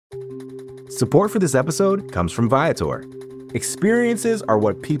Support for this episode comes from Viator. Experiences are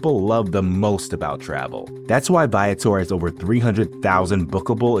what people love the most about travel. That's why Viator has over 300,000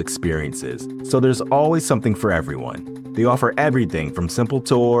 bookable experiences, so there's always something for everyone. They offer everything from simple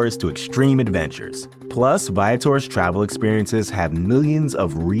tours to extreme adventures. Plus, Viator's travel experiences have millions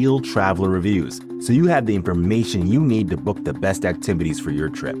of real traveler reviews, so you have the information you need to book the best activities for your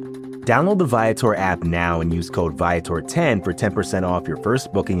trip. Download the Viator app now and use code Viator10 for 10% off your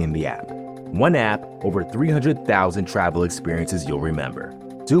first booking in the app. One app, over 300,000 travel experiences you'll remember.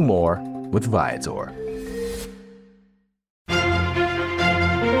 Do more with Viator.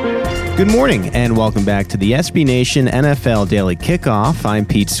 Good morning and welcome back to the SB Nation NFL Daily Kickoff. I'm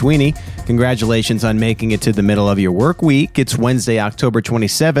Pete Sweeney. Congratulations on making it to the middle of your work week. It's Wednesday, October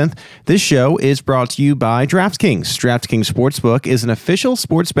 27th. This show is brought to you by DraftKings. DraftKings Sportsbook is an official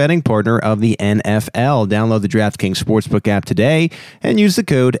sports betting partner of the NFL. Download the DraftKings Sportsbook app today and use the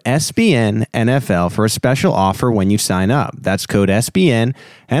code SBNNFL for a special offer when you sign up. That's code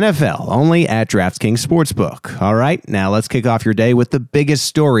SBNNFL only at DraftKings Sportsbook. All right, now let's kick off your day with the biggest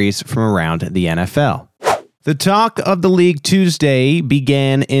stories from around the NFL. The talk of the league Tuesday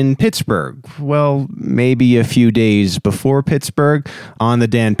began in Pittsburgh. Well, maybe a few days before Pittsburgh on the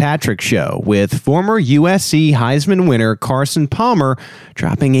Dan Patrick Show, with former USC Heisman winner Carson Palmer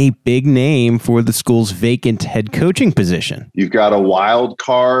dropping a big name for the school's vacant head coaching position. You've got a wild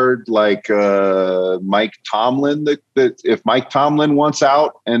card like Mike Tomlin. That if Mike Tomlin wants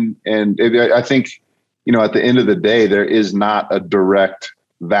out, and I think, at the end of the day, there is not a direct.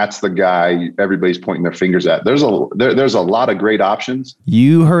 That's the guy everybody's pointing their fingers at. There's a lot of great options.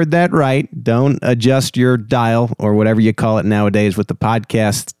 You heard that right. Don't adjust your dial or whatever you call it nowadays with the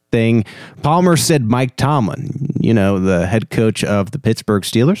podcast thing. Palmer said Mike Tomlin, the head coach of the Pittsburgh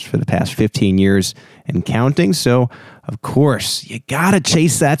Steelers for the past 15 years and counting. So, of course, you got to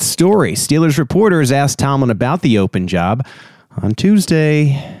chase that story. Steelers reporters asked Tomlin about the open job on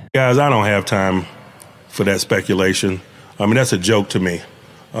Tuesday. Guys, I don't have time for that speculation. I mean, that's a joke to me.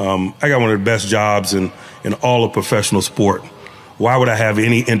 I got one of the best jobs in all of professional sport. Why would I have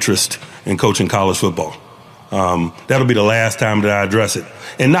any interest in coaching college football? That'll be the last time that I address it.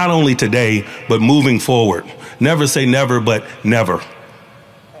 And not only today, but moving forward. Never say never, but never.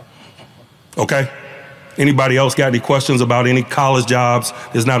 Okay? Anybody else got any questions about any college jobs?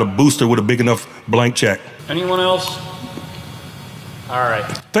 There's not a booster with a big enough blank check. Anyone else? All right.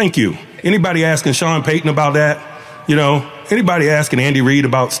 Thank you. Anybody asking Sean Payton about that? Anybody asking Andy Reid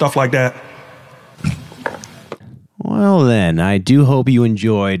about stuff like that? Well, then, I do hope you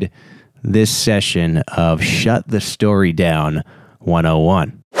enjoyed this session of Shut the Story Down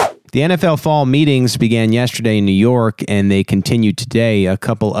 101. The NFL fall meetings began yesterday in New York, and they continue today. A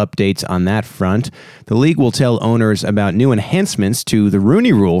couple updates on that front. The league will tell owners about new enhancements to the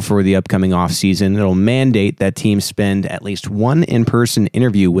Rooney Rule for the upcoming offseason. It'll mandate that teams spend at least one in-person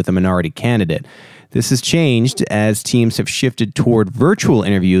interview with a minority candidate. This has changed as teams have shifted toward virtual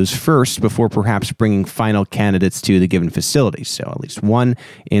interviews first before perhaps bringing final candidates to the given facility. So at least one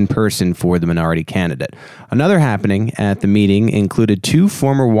in person for the minority candidate. Another happening at the meeting included two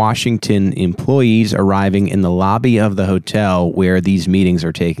former Washington employees arriving in the lobby of the hotel where these meetings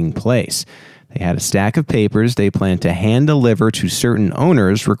are taking place. They had a stack of papers they plan to hand deliver to certain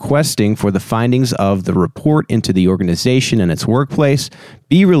owners requesting for the findings of the report into the organization and its workplace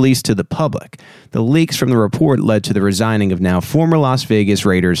be released to the public. The leaks from the report led to the resigning of now former Las Vegas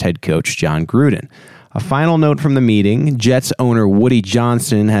Raiders head coach John Gruden. A final note from the meeting, Jets owner Woody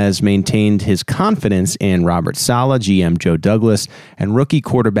Johnson has maintained his confidence in Robert Saleh, GM Joe Douglas, and rookie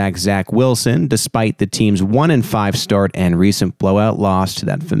quarterback Zach Wilson, despite the team's 1-5 start and recent blowout loss to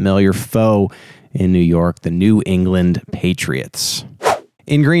that familiar foe in New York, the New England Patriots.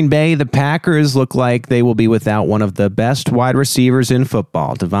 In Green Bay, the Packers look like they will be without one of the best wide receivers in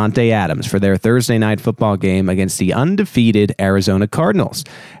football, Davante Adams, for their Thursday night football game against the undefeated Arizona Cardinals.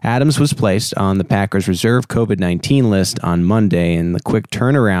 Adams was placed on the Packers' reserve COVID-19 list on Monday, and the quick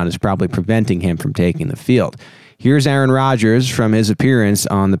turnaround is probably preventing him from taking the field. Here's Aaron Rodgers from his appearance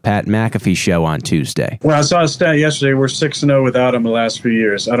on the Pat McAfee Show on Tuesday. Well, I saw a stat yesterday. We're 6-0 without him the last few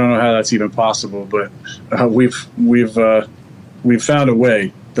years. I don't know how that's even possible, but we've found a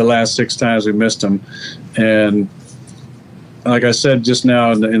way the last 6 times we missed him. And like I said just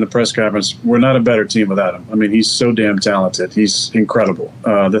now in the press conference, we're not a better team without him. I mean, he's so damn talented. He's incredible.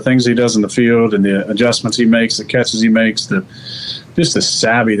 The things he does in the field and the adjustments he makes, the catches he makes, just the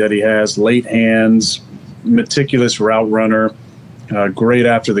savvy that he has, late hands, meticulous route runner, great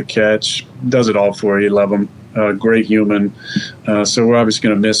after the catch, does it all for you. Love him. great human. So we're obviously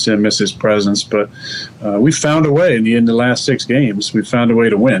going to miss him, miss his presence. But we found a way in the last 6 games. We found a way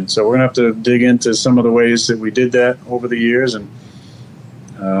to win. So we're going to have to dig into some of the ways that we did that over the years, and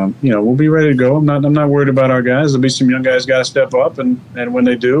we'll be ready to go. I'm not worried about our guys. There'll be some young guys got to step up, and when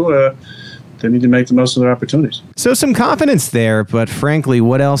they do, they need to make the most of their opportunities. So some confidence there, but frankly,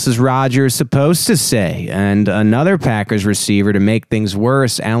 what else is Rodgers supposed to say? And another Packers receiver to make things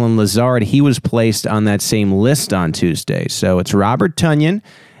worse, Allen Lazard, he was placed on that same list on Tuesday. So it's Robert Tonyan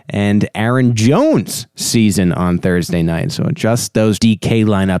and Aaron Jones' season on Thursday night. So adjust those DK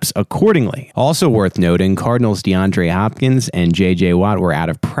lineups accordingly. Also worth noting, Cardinals' DeAndre Hopkins and J.J. Watt were out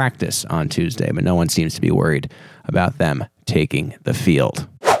of practice on Tuesday, but no one seems to be worried about them taking the field.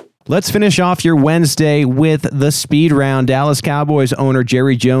 Let's finish off your Wednesday with the speed round. Dallas Cowboys owner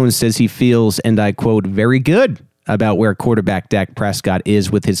Jerry Jones says he feels, and I quote, very good about where quarterback Dak Prescott is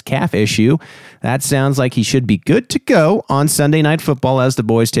with his calf issue. That sounds like he should be good to go on Sunday Night Football as the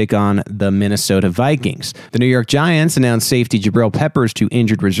boys take on the Minnesota Vikings. The New York Giants announced safety Jabril Peppers to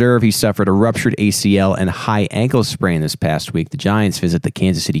injured reserve. He suffered a ruptured ACL and high ankle sprain this past week. The Giants visit the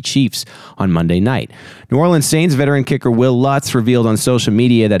Kansas City Chiefs on Monday night. New Orleans Saints veteran kicker Will Lutz revealed on social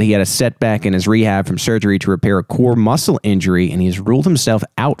media that he had a setback in his rehab from surgery to repair a core muscle injury, and he's ruled himself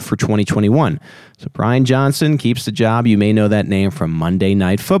out for 2021. So Brian Johnson keeps the job. You may know that name from Monday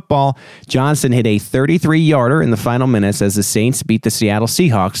Night Football. Johnson hit a 33-yarder in the final minutes as the Saints beat the Seattle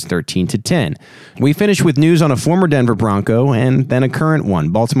Seahawks 13-10. We finish with news on a former Denver Bronco and then a current one.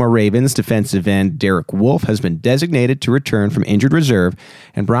 Baltimore Ravens defensive end Derek Wolfe has been designated to return from injured reserve,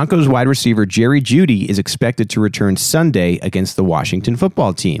 and Broncos wide receiver Jerry Jeudy is expected to return Sunday against the Washington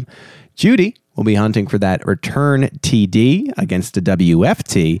football team. Jeudy will be hunting for that return TD against the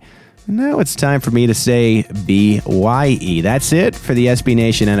WFT. Now it's time for me to say BYE. That's it for the SB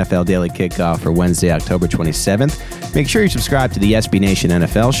Nation NFL Daily Kickoff for Wednesday, October 27th. Make sure you subscribe to the SB Nation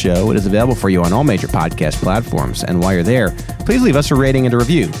NFL show. It is available for you on all major podcast platforms. And while you're there, please leave us a rating and a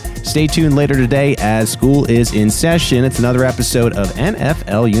review. Stay tuned later today as school is in session. It's another episode of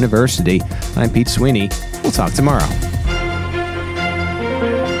NFL University. I'm Pete Sweeney. We'll talk tomorrow.